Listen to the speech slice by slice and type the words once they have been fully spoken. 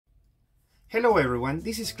Hello everyone,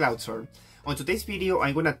 this is Cloudsor. On today's video,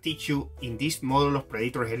 I'm gonna teach you in this model of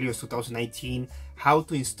Predator Helios 2019 how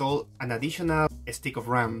to install an additional stick of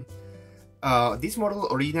RAM. This model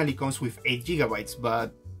originally comes with 8 GB,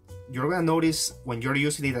 but you're gonna notice when you're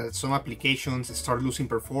using it that some applications start losing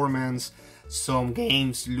performance, some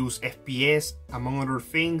games lose FPS, among other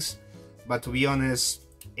things. But to be honest,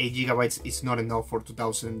 8 GB is not enough for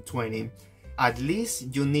 2020. At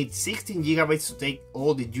least you need 16 GB to take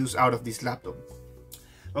all the juice out of this laptop.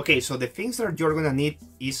 Okay, so the things that you're gonna need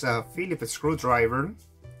is a Phillips screwdriver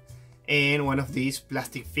and one of these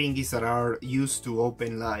plastic thingies that are used to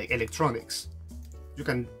open like electronics. You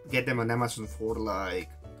can get them on Amazon for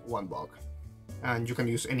like $1, and you can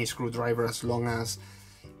use any screwdriver as long as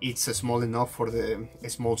it's small enough for the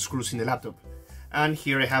small screws in the laptop. And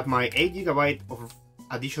here I have my 8 GB of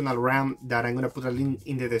additional RAM that I'm gonna put a link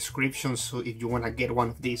in the description, so if you wanna get one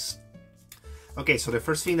of these. Okay, so the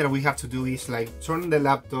first thing that we have to do is like turn the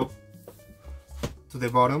laptop to the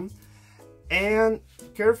bottom, and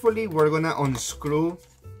carefully we're gonna unscrew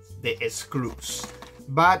the screws,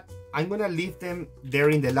 but I'm gonna leave them there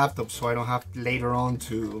in the laptop so I don't have later on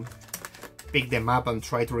to pick them up and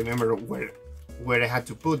try to remember where I had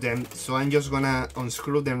to put them. So I'm just gonna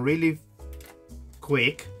unscrew them really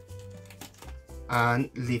quick and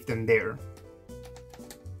leave them there.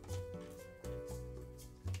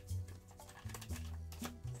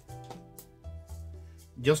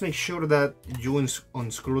 Just make sure that you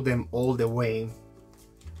unscrew them all the way,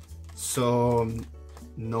 so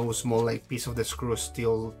no small like piece of the screw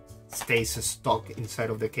still stays stuck inside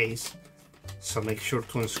of the case. So make sure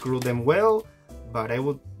to unscrew them well, but I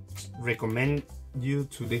would recommend you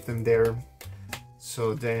to leave them there,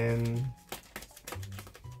 so then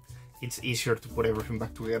it's easier to put everything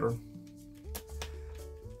back together.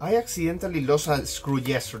 I accidentally lost a screw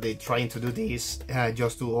yesterday trying to do this,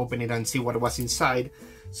 just to open it and see what was inside.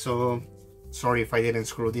 So sorry if I didn't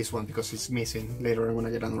screw this one because it's missing. Later I'm gonna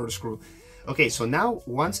get another screw. Okay, so now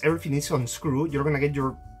once everything is unscrewed, you're gonna get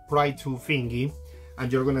your pry tool thingy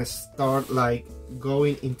and you're gonna start like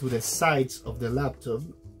going into the sides of the laptop.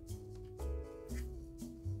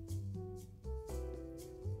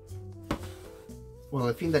 Well,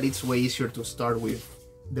 I think that it's way easier to start with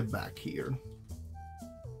the back here.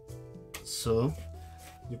 So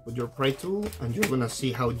you put your pry tool and you're gonna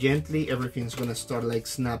see how gently everything's gonna start like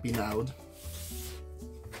snapping out.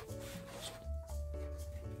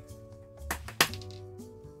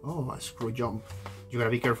 Oh, a screw jump. You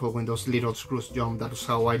gotta be careful when those little screws jump. That's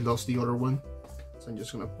how I lost the other one. So I'm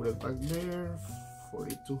just gonna put it back there for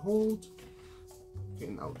it to hold.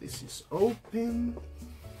 Okay, now this is open.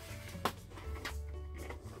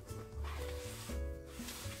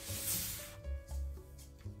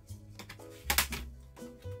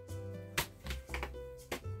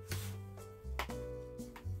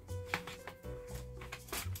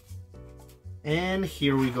 And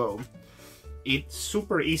here we go. It's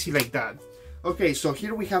super easy like that. Okay, so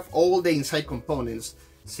here we have all the inside components.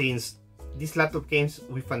 Since this laptop comes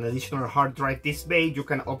with an additional hard drive this bay, you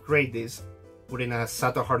can upgrade this, put in a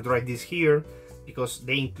SATA hard drive this here, because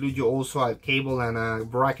they include you also a cable and a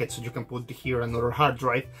bracket, so you can put here another hard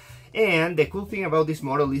drive. And the cool thing about this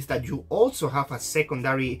model is that you also have a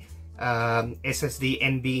secondary SSD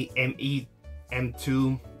NVMe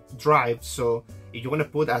M2 drive. So if you want to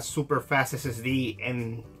put a super fast SSD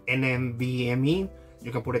and NVMe,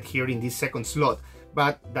 you can put it here in this second slot.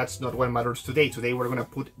 But that's not what matters today. Today we're going to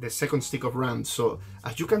put the second stick of RAM. So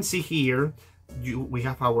as you can see here, we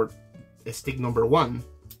have our stick number 1,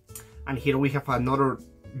 and here we have another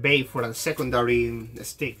bay for a secondary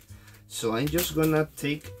stick. So I'm just gonna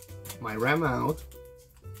take my RAM out.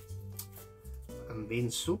 I'm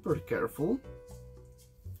being super careful.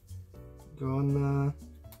 Gonna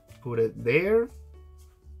put it there,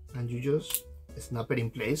 and you just snap it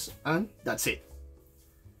in place, and that's it.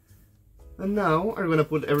 And now I'm gonna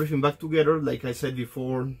put everything back together. Like I said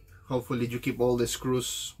before, hopefully you keep all the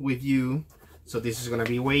screws with you, so this is gonna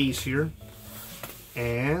be way easier.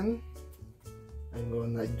 And I'm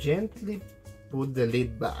gonna gently put the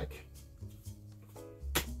lid back.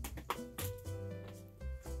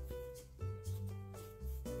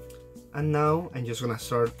 And now I'm just gonna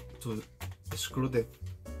start to screw the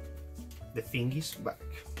thingies back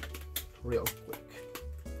real quick.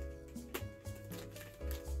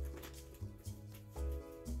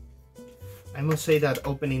 I must say that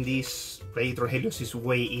opening this Predator Helios is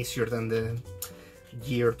way easier than the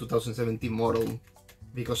year 2017 model,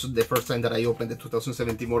 because the first time that I opened the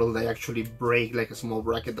 2017 model I actually break like a small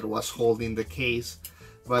bracket that was holding the case.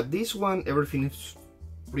 But this one, everything is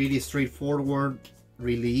pretty straightforward,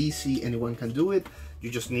 really easy, anyone can do it. You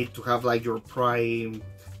just need to have like your pry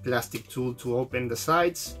plastic tool to open the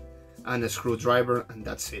sides and a screwdriver, and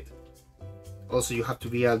that's it. Also, you have to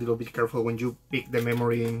be a little bit careful when you pick the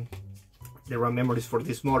memory, the RAM memories for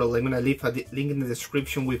this model. I'm gonna leave a link in the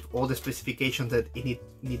description with all the specifications that it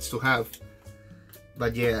needs to have.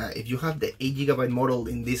 But yeah, if you have the 8GB model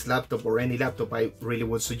in this laptop or any laptop, I really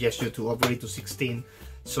would suggest you to upgrade to 16.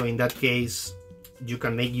 So in that case, you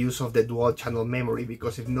can make use of the dual channel memory,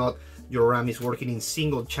 because if not, your RAM is working in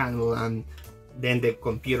single channel and then the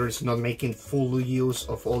computer is not making full use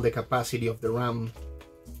of all the capacity of the RAM.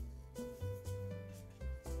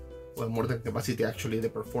 Well, more than capacity, actually, the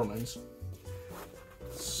performance.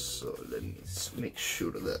 So let me make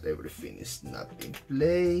sure that everything is not in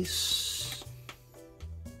place.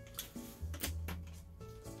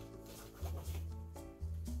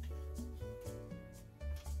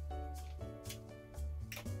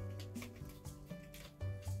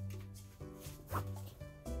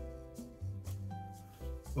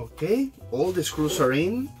 Okay, all the screws are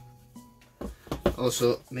in.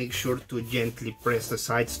 Also, make sure to gently press the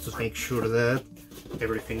sides to make sure that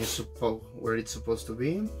everything is where it's supposed to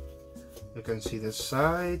be. You can see the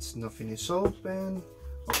sides, nothing is open.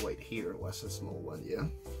 Oh wait, here was a small one, yeah.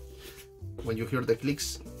 When you hear the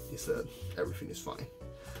clicks, it's that everything is fine.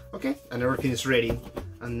 Okay, and everything is ready.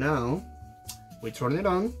 And now, we turn it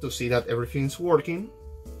on to see that everything is working.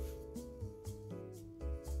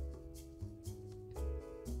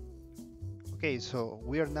 Okay, so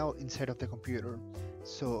we are now inside of the computer.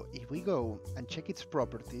 So if we go and check its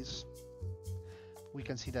properties, we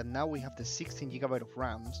can see that now we have the 16GB of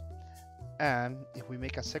RAM. And if we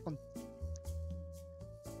make a second,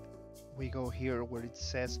 we go here where it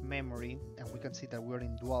says memory, and we can see that we're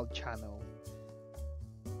in dual channel.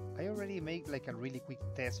 I already made like a really quick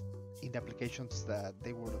test in the applications that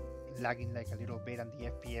they were lagging like a little bit and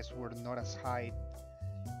the FPS were not as high.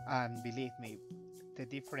 And believe me, the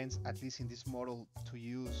difference, at least in this model, to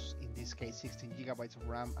use in this case 16GB of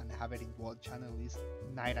RAM and have it in dual channel is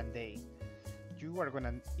night and day. You are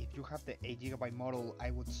gonna, if you have the 8GB model, I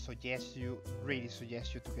would really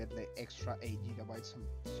suggest you to get the extra 8GB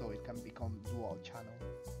so it can become dual channel.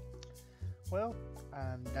 Well,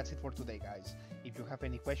 that's it for today, guys. If you have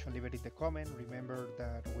any question, leave it in the comment. Remember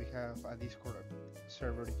that we have a Discord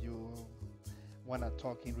server if you wanna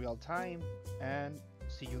talk in real time, and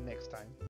see you next time.